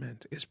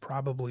statement is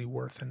probably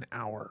worth an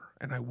hour,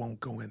 and I won't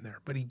go in there.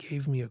 But he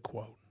gave me a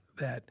quote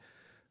that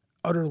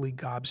utterly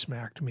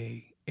gobsmacked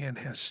me and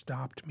has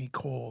stopped me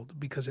cold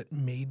because it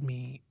made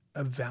me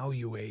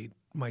evaluate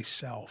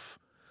myself.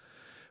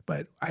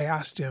 But I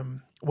asked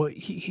him, well,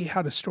 he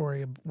had a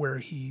story where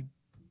he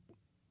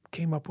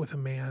came up with a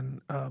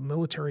man, a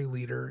military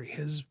leader,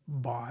 his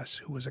boss,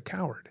 who was a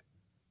coward.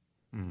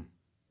 Now,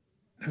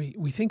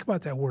 we think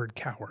about that word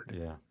coward.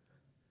 Yeah.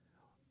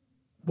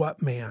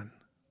 What man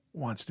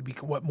wants to be,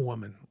 what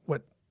woman,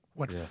 what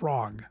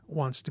frog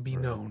wants to be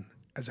known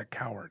as a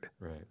coward?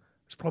 Right.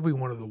 It's probably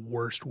one of the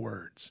worst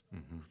words.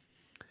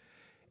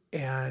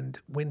 And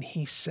when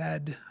he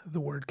said the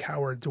word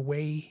coward, the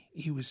way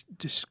he was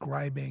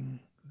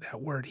describing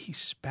that word, he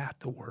spat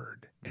the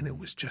word. And it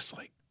was just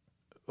like,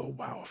 oh,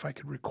 wow, if I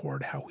could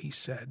record how he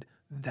said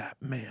that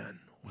man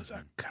was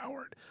a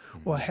coward.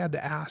 Well, I had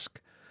to ask,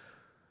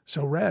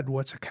 so Red,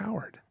 what's a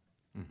coward?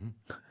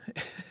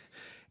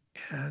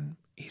 And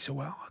he said,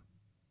 well,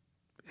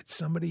 it's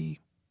somebody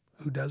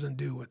who doesn't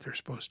do what they're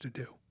supposed to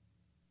do.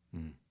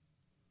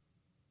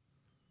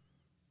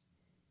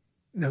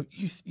 Now,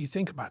 you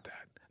think about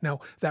that.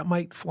 Now, that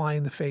might fly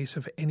in the face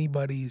of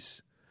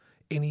anybody's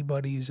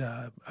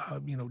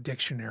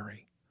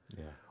dictionary.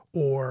 Yeah.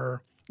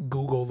 Or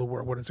Google the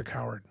word, what is a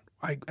coward?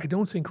 I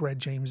don't think Red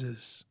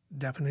James's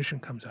definition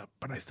comes up,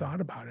 but I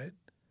thought about it,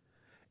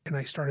 and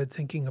I started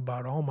thinking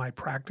about all my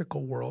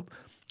practical world,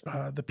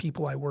 the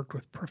people I worked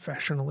with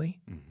professionally,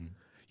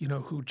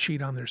 who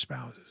cheat on their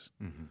spouses,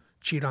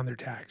 cheat on their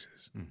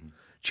taxes,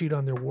 cheat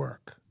on their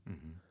work,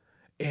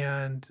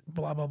 and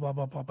blah, blah, blah,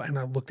 blah, blah, blah. And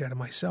I looked at it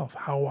myself.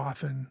 How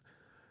often,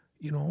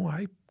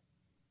 I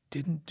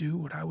didn't do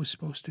what I was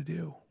supposed to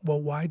do. Well,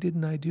 why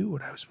didn't I do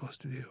what I was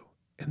supposed to do?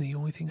 And the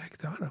only thing I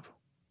thought of,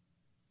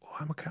 well,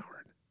 I'm a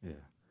coward. Yeah.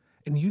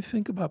 And you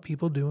think about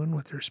people doing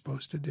what they're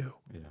supposed to do.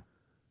 Yeah.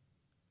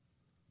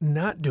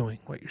 Not doing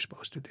what you're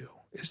supposed to do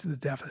is the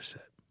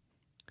deficit.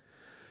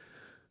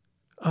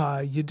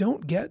 You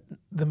don't get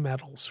the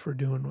medals for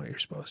doing what you're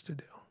supposed to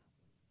do.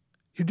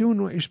 You're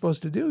doing what you're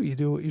supposed to do. You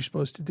do what you're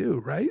supposed to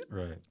do, right?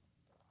 Right.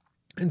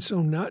 And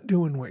so not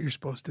doing what you're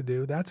supposed to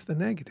do, that's the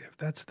negative.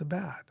 That's the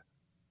bad.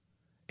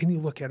 And you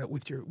look at it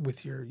with your,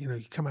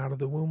 you come out of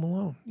the womb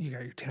alone. You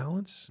got your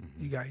talents.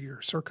 You got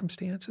your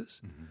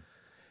circumstances.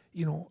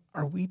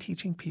 Are we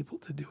teaching people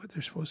to do what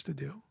they're supposed to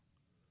do?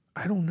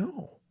 I don't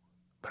know.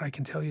 But I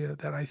can tell you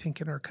that I think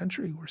in our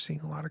country, we're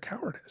seeing a lot of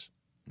cowardice.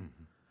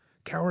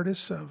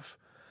 Cowardice of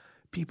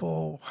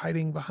people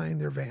hiding behind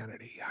their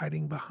vanity,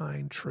 hiding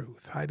behind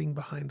truth, hiding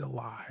behind a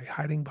lie,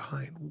 hiding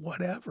behind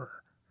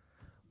whatever.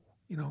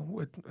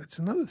 It's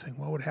another thing.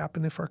 What would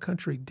happen if our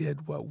country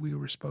did what we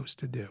were supposed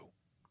to do?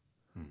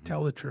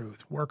 Tell the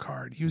truth, work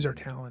hard, use our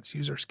talents,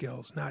 use our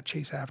skills, not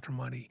chase after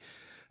money,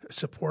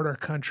 support our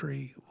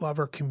country, love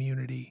our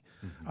community,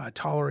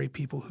 tolerate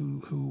people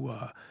who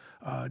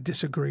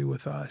disagree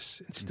with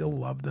us and still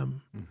love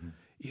them,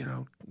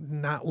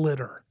 not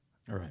litter.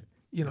 All right.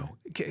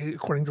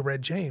 According to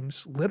Red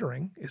James,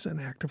 littering is an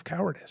act of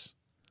cowardice.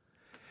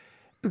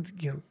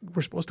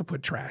 We're supposed to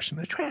put trash in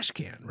the trash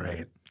can,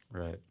 right?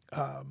 Right.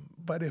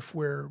 But if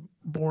we're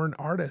born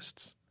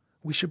artists,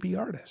 we should be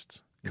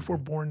artists. If we're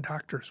born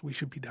doctors, we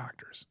should be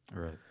doctors.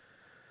 Right.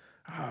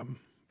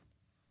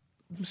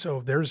 So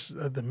there's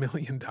the $1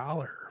 million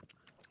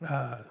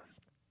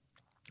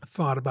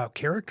thought about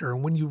character.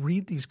 And when you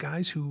read these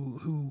guys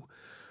who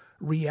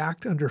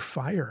react under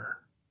fire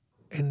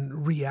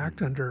and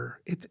react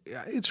under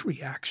it's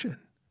reaction.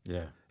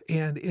 Yeah.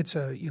 And it's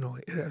I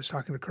was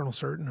talking to Colonel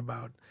Certain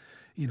about,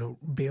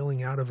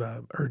 bailing out of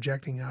or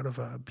ejecting out of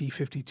a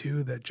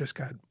B-52 that just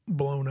got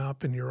blown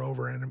up and you're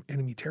over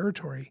enemy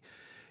territory.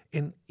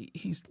 And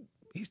he's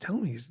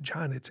telling me,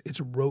 John, it's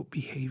rote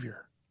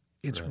behavior.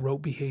 It's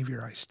rote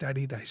behavior. I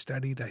studied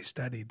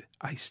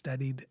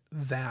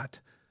that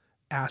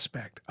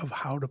aspect of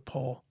how to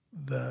pull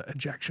the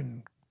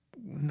ejection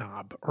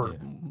knob or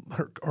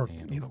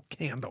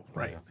candle,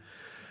 right?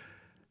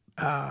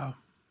 Yeah.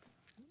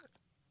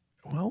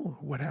 Well,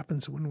 what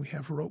happens when we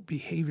have rote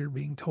behavior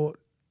being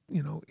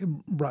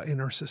in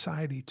our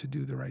society to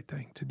do the right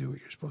thing, to do what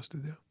you're supposed to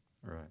do.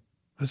 Right.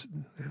 That's,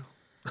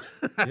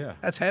 Yeah.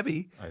 that's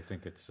heavy. I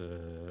think it's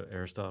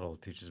Aristotle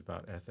teaches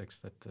about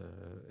ethics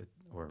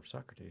or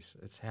Socrates.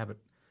 It's habit.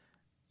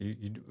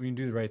 When you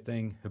do the right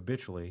thing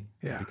habitually,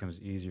 Yeah. it becomes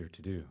easier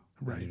to do.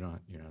 Right. You're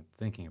not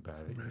thinking about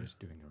it. Right. You're just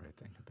doing the right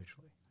thing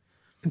habitually.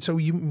 And so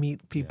you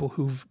meet people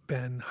who've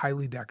been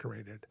highly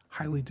decorated,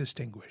 highly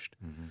distinguished.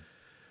 Mm-hmm.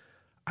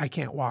 I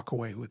can't walk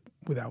away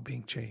without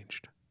being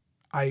changed.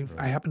 I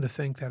happen to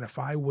think that if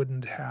I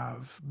wouldn't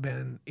have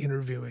been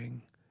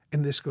interviewing,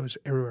 and this goes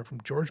everywhere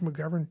from George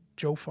McGovern,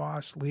 Joe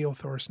Foss, Leo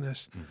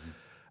Thorsness,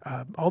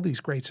 all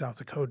these great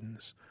South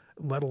Dakotans,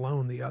 let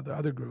alone the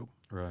other group.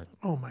 Right.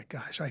 Oh my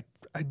gosh,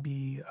 I'd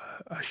be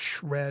a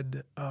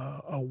shred,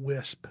 a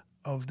wisp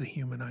of the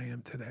human I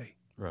am today.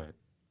 Right.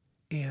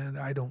 And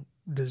I don't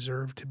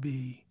deserve to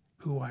be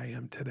who I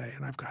am today.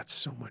 And I've got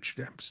so much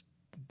depth.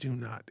 Do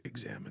not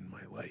examine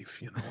my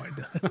life,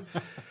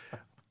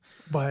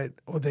 but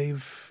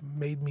they've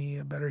made me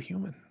a better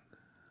human.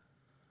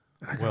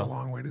 And I got a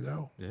long way to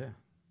go. Yeah.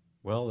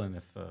 Well, then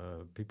if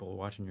people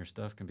watching your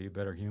stuff can be a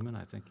better human,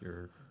 I think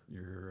you're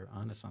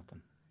onto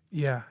something.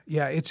 Yeah.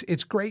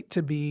 It's great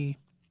to be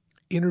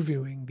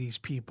interviewing these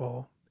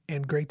people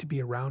and great to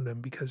be around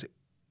them because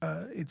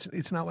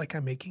it's not like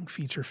I'm making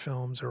feature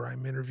films or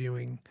I'm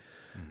interviewing.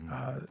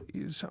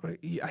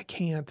 I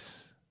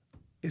can't.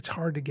 It's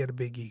hard to get a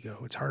big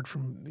ego. It's hard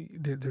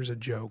there's a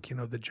joke,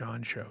 the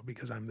John Show,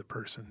 because I'm the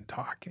person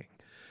talking.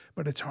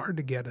 But it's hard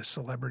to get a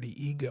celebrity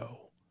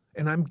ego.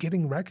 And I'm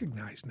getting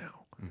recognized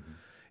now. Mm-hmm.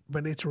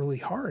 But it's really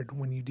hard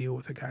when you deal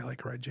with a guy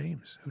like Red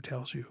James, who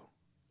tells you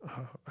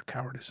a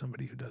coward is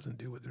somebody who doesn't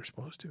do what they're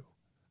supposed to.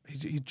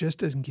 He just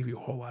doesn't give you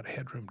a whole lot of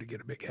headroom to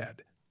get a big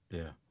head.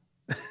 Yeah.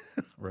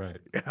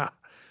 Right. Yeah.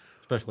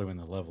 Especially when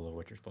the level of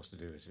what you're supposed to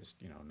do is just,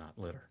 not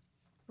litter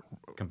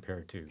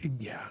compared to...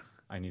 Yeah.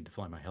 I need to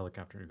fly my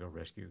helicopter to go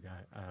rescue a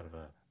guy out of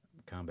a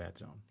combat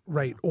zone.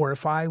 Right. Or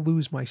if I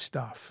lose my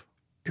stuff,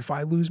 if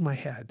I lose my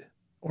head,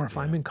 or if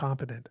I'm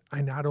incompetent,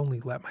 I not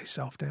only let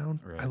myself down,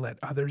 I let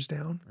others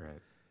down.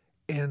 Right.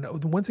 And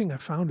the one thing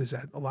I've found is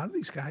that a lot of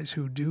these guys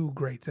who do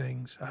great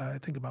things, I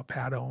think about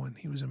Pat Owen.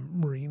 He was a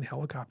Marine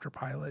helicopter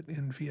pilot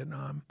in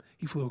Vietnam.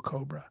 He flew a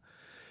Cobra.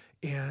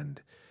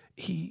 And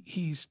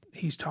he's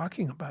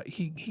talking about,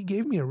 he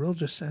gave me a real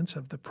just sense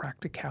of the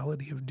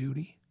practicality of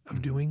duty,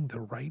 of doing the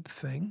right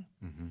thing,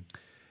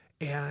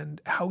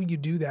 and how you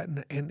do that.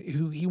 And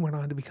he went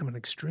on to become an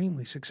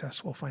extremely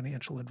successful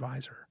financial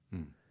advisor.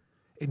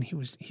 And he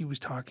was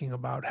talking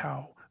about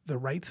how the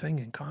right thing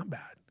in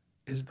combat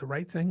is the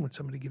right thing when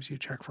somebody gives you a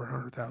check for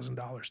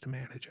 $100,000 to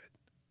manage it.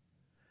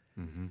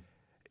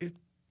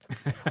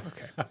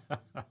 Okay.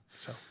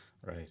 So.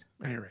 Right.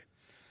 At any rate.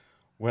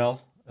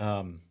 Well,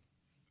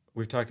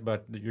 we've talked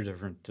about your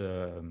different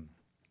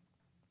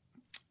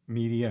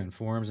media and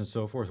forums and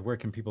so forth. Where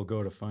can people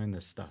go to find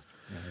this stuff?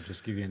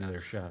 Just give you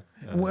another shot.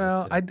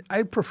 Well,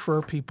 I'd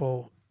prefer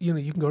people, you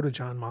can go to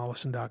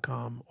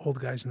johnmollison.com,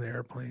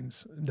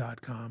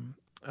 oldguysintheairplanes.com.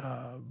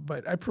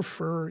 But I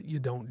prefer you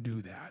don't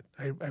do that.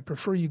 I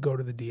prefer you go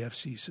to the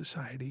DFC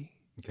Society.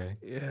 Okay.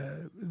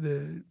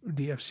 The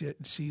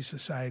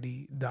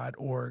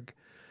DFCSociety.org.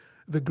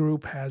 The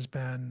group has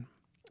been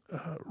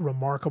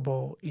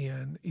remarkable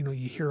in,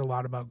 you hear a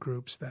lot about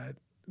groups that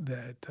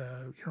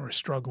are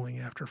struggling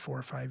after 4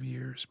 or 5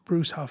 years.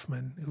 Bruce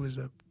Huffman, who was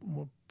the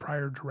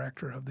prior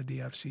director of the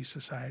DFC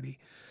Society,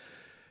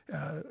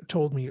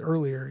 told me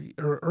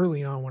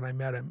early on when I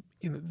met him,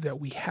 that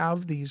we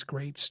have these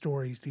great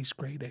stories, these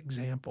great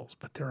examples,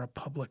 but they're a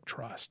public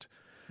trust.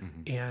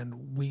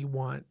 And we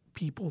want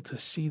people to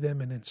see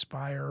them and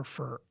inspire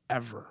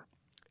forever.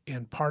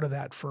 And part of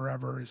that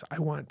forever is I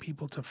want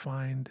people to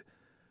find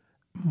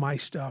my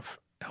stuff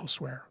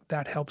elsewhere.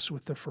 That helps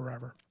with the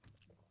forever.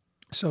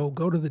 So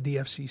go to the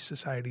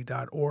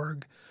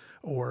dfcsociety.org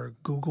or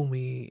Google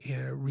me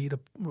and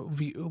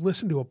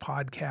listen to a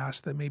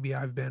podcast that maybe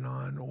I've been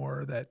on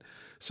or that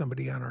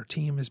somebody on our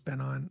team has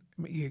been on.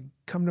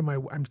 Come to my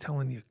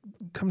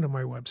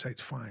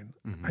website's fine.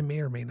 I may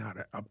or may not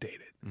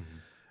update it,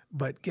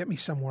 but get me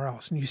somewhere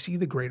else. And you see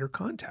the greater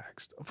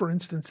context. For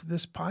instance,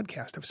 this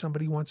podcast, if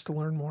somebody wants to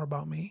learn more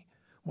about me,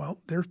 well,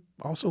 they're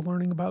also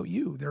learning about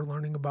you. They're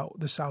learning about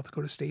the South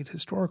Dakota State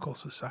Historical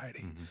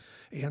Society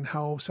and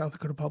how South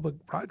Dakota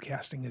Public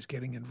Broadcasting is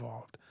getting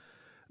involved.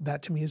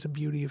 That to me is the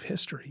beauty of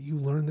history. You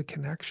learn the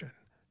connection.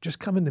 Just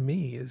coming to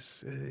me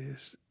it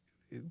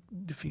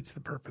defeats the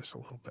purpose a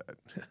little bit.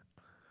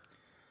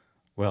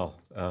 Well,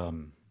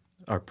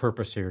 our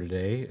purpose here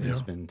today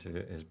has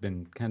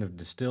been kind of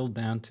distilled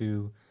down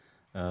to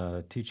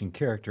teaching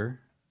character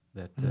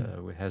that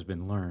has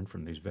been learned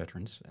from these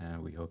veterans,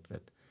 and we hope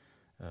that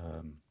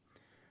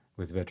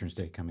with Veterans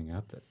Day coming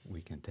up, that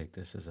we can take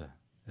this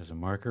as a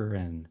marker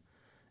and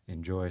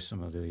enjoy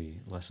some of the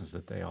lessons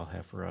that they all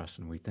have for us.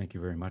 And we thank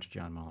you very much,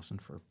 John Mollison,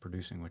 for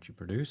producing what you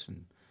produce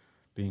and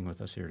being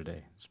with us here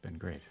today. It's been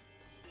great.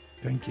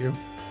 Thank you.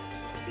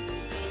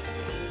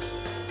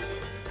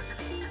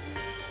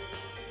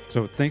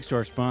 So thanks to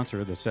our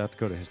sponsor, the South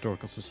Dakota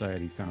Historical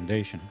Society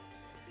Foundation.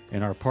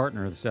 and our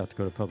partner, the South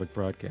Dakota Public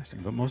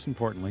Broadcasting. But most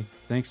importantly,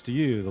 thanks to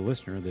you, the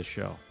listener of this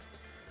show.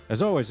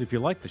 As always, if you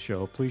like the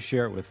show, please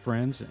share it with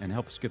friends and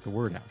help us get the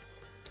word out.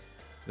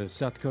 The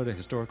South Dakota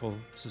Historical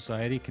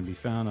Society can be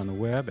found on the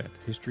web at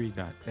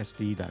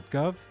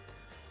history.sd.gov,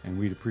 and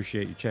we'd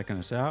appreciate you checking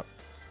us out.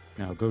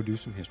 Now go do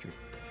some history.